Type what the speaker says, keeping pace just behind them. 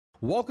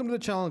Welcome to the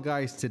channel,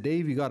 guys.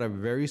 Today we got a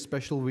very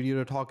special video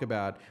to talk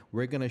about.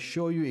 We're going to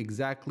show you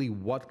exactly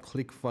what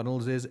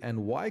ClickFunnels is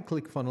and why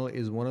ClickFunnels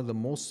is one of the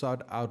most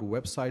sought out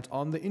websites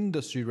on the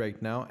industry right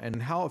now,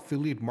 and how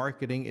affiliate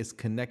marketing is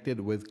connected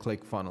with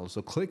ClickFunnels.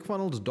 So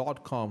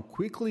ClickFunnels.com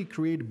quickly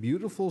create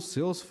beautiful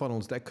sales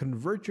funnels that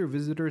convert your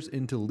visitors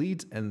into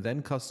leads and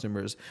then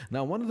customers.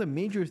 Now, one of the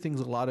major things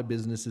a lot of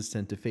businesses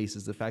tend to face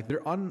is the fact they're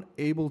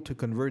unable to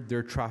convert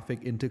their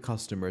traffic into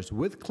customers.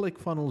 With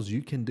ClickFunnels,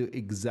 you can do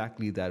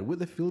exactly that.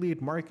 With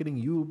affiliate marketing,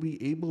 you will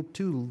be able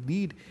to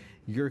lead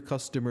your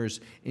customers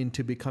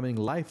into becoming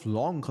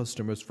lifelong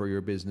customers for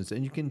your business,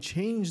 and you can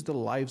change the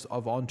lives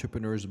of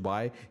entrepreneurs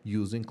by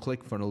using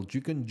ClickFunnels.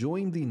 You can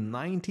join the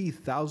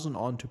 90,000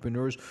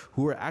 entrepreneurs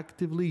who are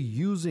actively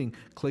using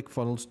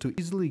ClickFunnels to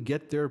easily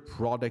get their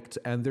products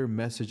and their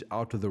message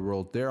out to the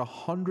world. There are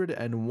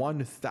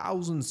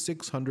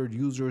 101,600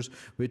 users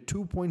with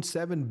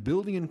 2.7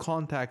 billion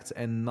contacts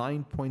and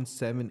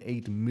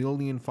 9.78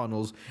 million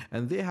funnels,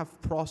 and they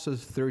have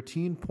processed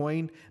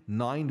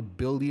 $13.9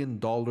 billion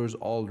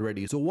already.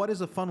 So what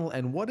is a funnel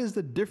and what is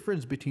the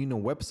difference between a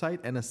website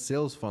and a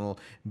sales funnel?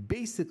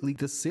 Basically,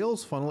 the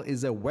sales funnel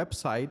is a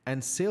website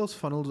and sales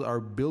funnels are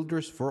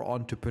builders for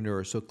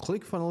entrepreneurs. So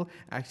ClickFunnels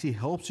actually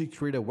helps you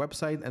create a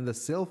website, and the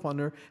sales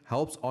funnel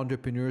helps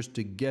entrepreneurs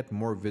to get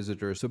more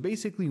visitors. So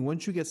basically,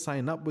 once you get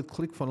signed up with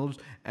ClickFunnels,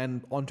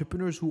 and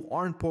entrepreneurs who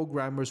aren't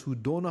programmers, who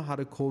don't know how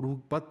to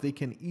code, but they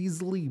can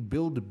easily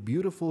build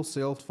beautiful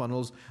sales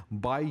funnels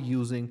by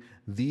using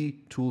the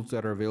tools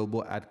that are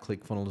available at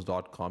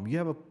ClickFunnels.com. You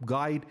have a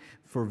guide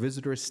for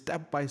visitors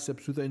step by step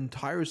through the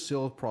entire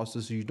sales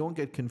process, so you don't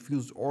get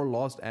confused or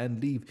lost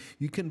and leave.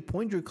 You can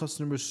point your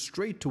customers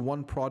straight to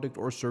one product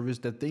or service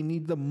that they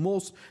need the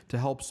most to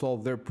help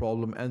solve their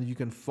problem, and you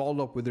can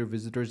follow up with their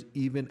visitors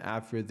even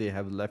after they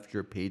have left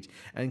your page.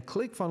 And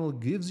ClickFunnels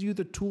gives you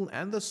the tool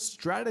and the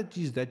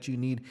strategies that you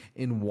need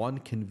in one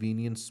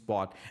convenient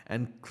spot.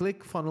 And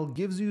ClickFunnels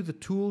gives you the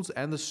tools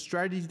and the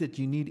strategies that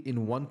you need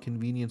in one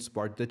convenient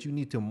spot that you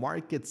need to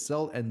market,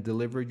 sell, and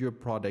deliver your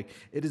product.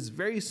 It is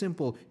very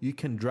simple. You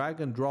can drag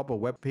and drop a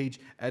web page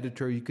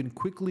editor. You can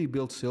quickly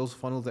build sales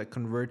funnels that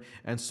convert,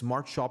 and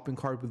smart shopping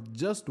cart with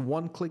just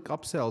one click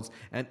upsells,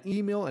 and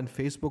email and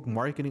Facebook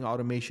marketing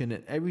automation,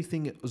 and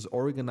everything is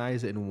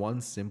organized in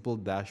one simple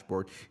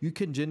dashboard. You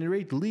can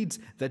generate leads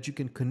that you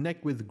can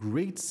connect with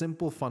great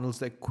simple funnels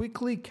that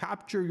quickly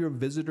capture your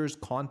visitors'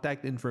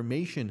 contact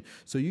information,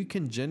 so you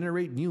can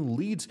generate new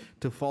leads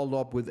to follow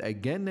up with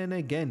again and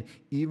again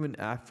even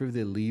after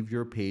they leave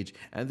your page.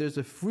 And there's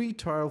a free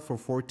trial for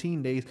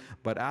 14 days,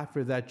 but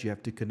after that you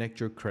have to connect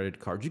your credit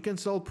card. You can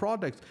sell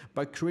products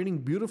by creating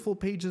beautiful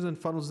pages and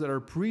funnels that are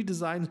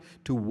pre-designed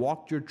to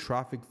walk your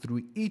traffic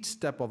through each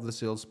step of the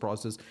sales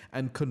process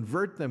and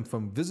convert them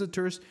from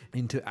visitors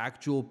into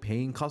actual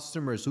paying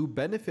customers who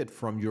benefit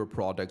from your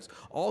products.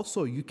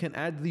 Also, you can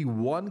add the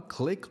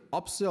one-click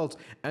upsells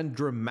and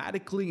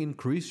dramatically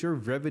increase your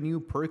revenue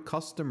per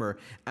customer.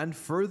 And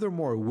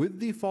furthermore, with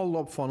the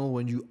follow-up funnel,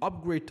 when you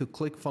upgrade to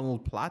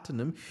ClickFunnels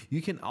Platinum,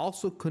 you can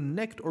also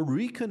connect or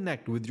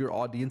reconnect with your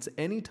audience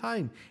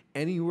anytime,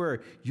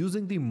 anywhere,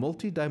 using the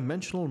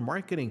multi-dimensional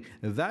marketing.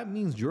 That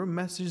means your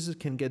messages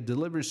can get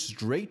delivered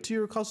straight to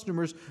your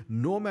customers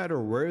no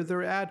matter where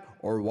they're at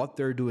or what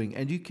they're doing.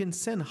 And you can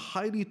send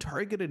highly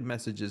targeted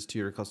messages to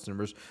your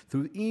customers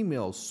through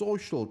email,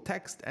 social,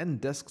 text,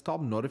 and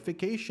desktop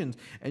notifications.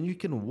 And you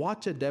can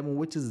watch a demo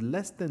which is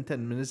less than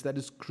 10 minutes that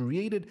is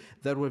created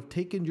that would have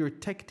taken your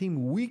tech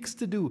team weeks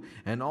to do,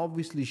 and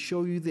obviously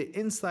show you the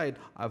inside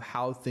of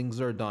how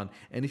things are done.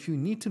 And if you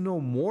need to know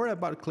more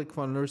about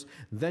ClickFunnels,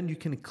 then you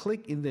can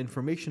click in the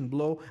information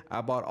below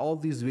about all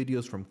these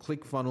videos from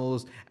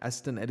ClickFunnels,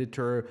 Aston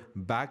Editor,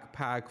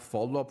 Backpack,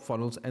 follow-up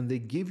funnels, and they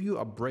give you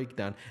a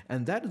breakdown.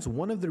 And that is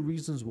one of the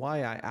reasons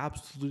why I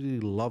absolutely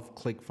love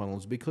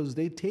ClickFunnels, because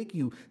they take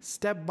you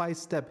step by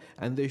step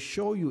and they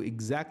show you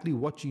exactly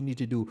what you need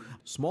to do.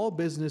 Small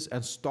business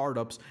and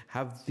startups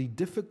have the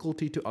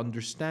difficulty to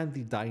understand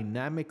the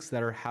dynamics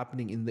that are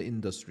happening in the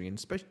industry, and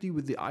especially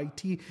with the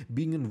IT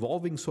being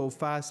evolving so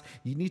fast,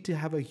 you need to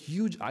have a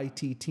huge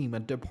IT team, a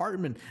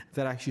department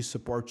that actually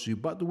supports you.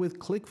 But with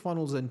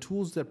ClickFunnels and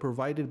tools that are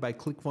provided by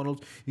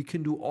ClickFunnels, you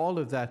can do all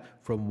of that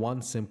from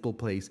one simple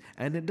place,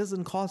 and it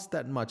doesn't cost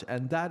that much.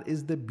 And that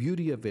is the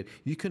beauty of it.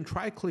 You can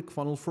try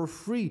ClickFunnels for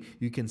free.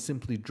 You can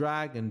simply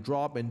drag and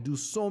drop and do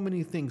so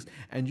many things,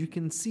 and you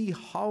can see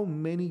how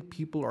many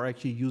people are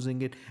actually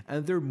using it,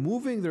 and they're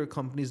moving their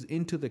companies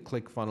into the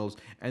ClickFunnels.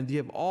 And they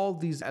have all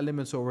these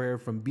elements over here,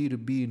 from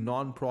B2B,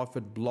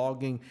 non-profit,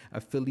 blogging,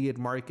 affiliate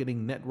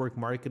marketing, network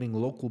marketing,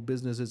 local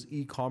businesses,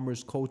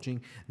 e-commerce,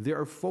 coaching. They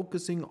are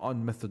focusing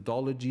on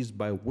methodologies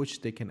by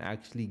which they can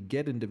actually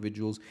get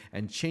individuals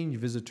and change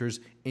visitors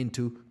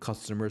into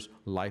customers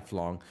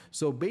lifelong.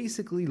 So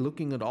basically,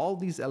 looking at all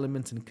these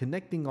elements and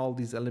connecting all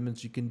these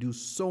elements, you can do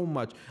so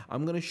much.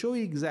 I'm going to show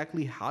you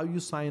exactly how you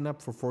sign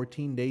up for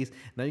 14 days.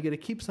 Now you got to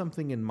keep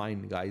something in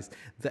mind, guys.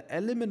 The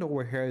element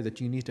over here that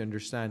you need to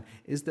understand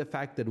is the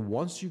fact that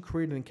once you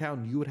create an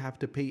account, you would have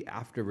to pay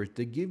afterwards.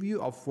 They give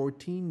you a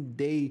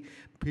 14-day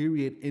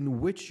period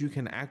in which you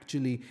can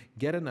actually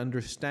get an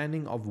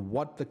understanding of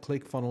what the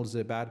ClickFunnels is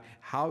about,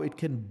 how it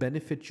can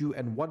benefit you,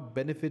 and what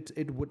benefits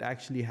it would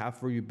actually have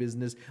for your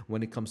business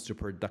when it comes to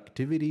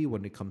productivity,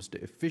 when it comes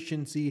to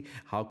efficiency,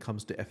 how it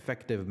comes to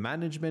effective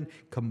management,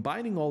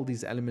 combining all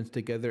these elements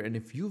together. And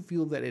if you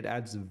feel that it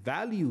adds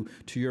value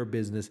to your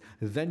business,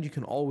 then you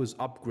can always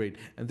upgrade.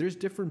 And there's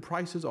different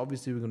prices.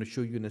 Obviously, we're going to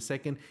show you in a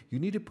second. You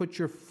need to put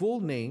your full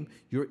name,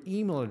 your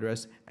email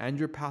address, and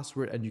your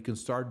password, and you can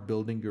start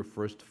building your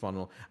first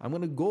funnel. I'm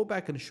going to go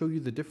back and show you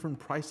the different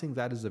pricing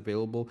that is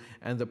available.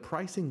 And the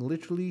pricing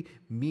literally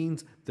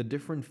means the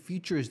different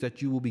features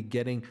that you will be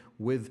getting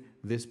with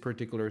this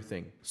particular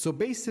thing. So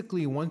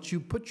basically, once you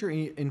put your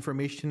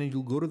information in,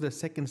 you'll go to the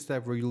second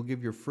step where you'll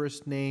give your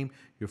first name,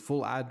 your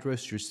full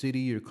address, your city,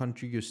 your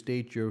country, your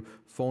state, your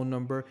phone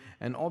number.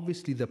 And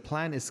obviously the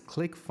plan is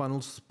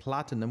ClickFunnels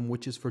Platinum,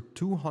 which is for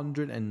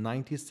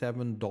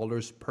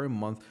 $297 per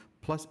month,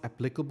 plus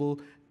applicable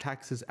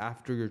taxes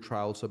after your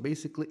trial. So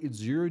basically it's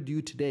zero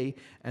due today,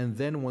 and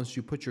then once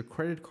you put your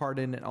credit card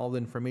in and all the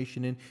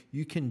information in,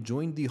 you can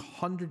join the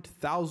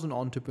 100,000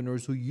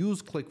 entrepreneurs who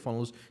use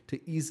ClickFunnels to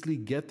easily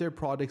get their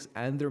products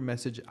and their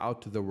message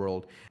out to the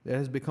world. It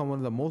has become one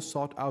of the most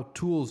sought out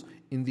tools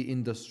in the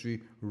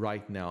industry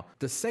right now.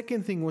 The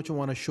second thing which I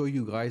want to show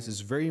you guys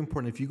is very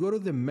important. If you go to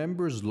the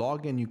members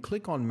login, you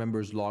click on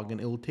members login,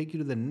 it will take you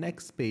to the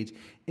next page.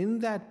 In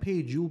that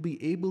page, you'll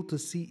be able to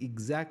see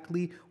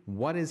exactly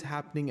what is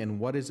happening and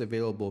what is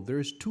available.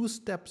 There's two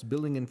steps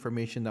building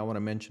information that I want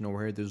to mention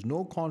over here. There's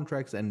no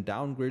contracts and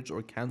downgrades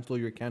or cancel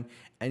your account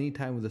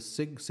anytime with a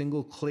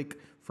single click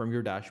from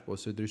your dashboard.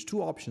 So there's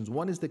two options.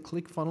 One is the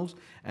ClickFunnels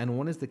and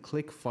one is the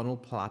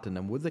ClickFunnel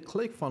Platinum. With the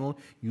ClickFunnel,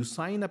 you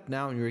sign up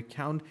now and your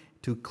account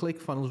to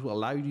ClickFunnels will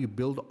allow you to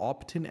build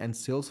opt-in and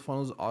sales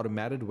funnels,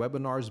 automated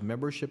webinars,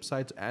 membership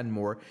sites, and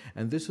more.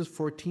 And this is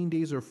 14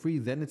 days or free.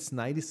 Then it's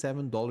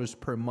 $97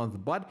 per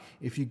month. But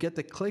if you get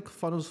the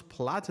ClickFunnels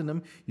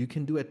Platinum, you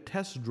can do a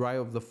test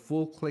drive of the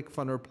full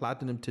ClickFunnels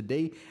Platinum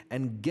today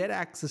and get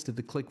access to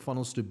the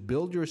ClickFunnels to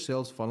build your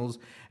sales funnels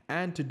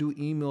and to do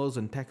emails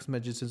and text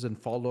messages and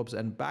follow-ups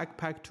and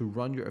backpack to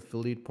run your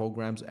affiliate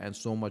programs and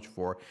so much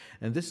more.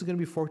 And this is going to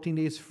be 14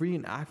 days free,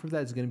 and after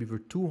that it's going to be for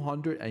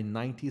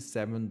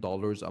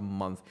 $297 a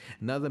month.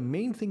 Now the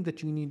main thing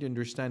that you need to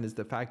understand is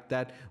the fact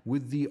that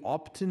with the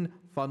opt-in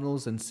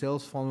funnels and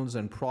sales funnels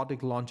and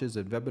product launches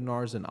and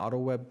webinars and auto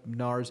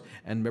webinars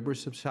and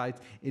membership sites,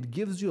 it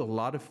gives you a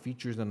lot of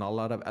features and a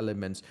lot of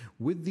elements.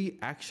 With the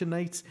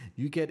actionites,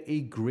 you get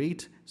a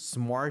great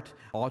smart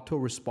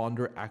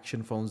autoresponder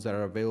action funnels that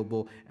are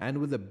available, and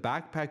with the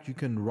backpack you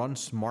can run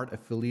smart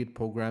affiliate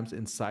programs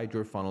inside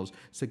your funnels.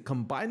 So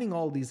combining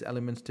all these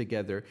elements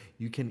together,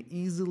 you can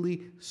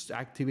easily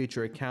activate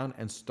your account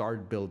and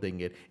start building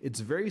it.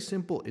 It's very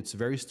simple, it's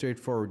very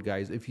straightforward,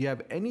 guys. If you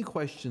have any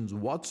questions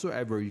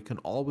whatsoever, you can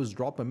always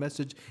drop a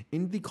message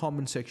in the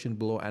comment section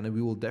below and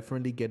we will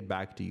definitely get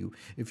back to you.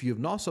 If you have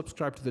not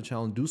subscribed to the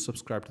channel, do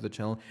subscribe to the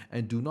channel,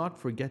 and do not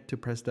forget to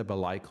press the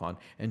bell icon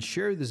and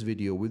share this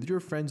video with your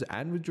friends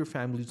and with your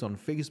families on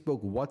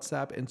Facebook,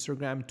 WhatsApp,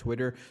 Instagram,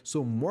 Twitter,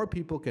 so more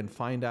people can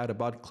find out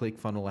about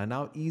ClickFunnels and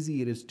how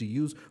easy it is to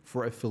use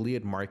for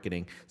affiliate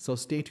marketing. So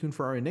stay tuned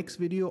for our next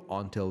video.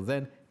 Until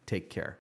then, take care.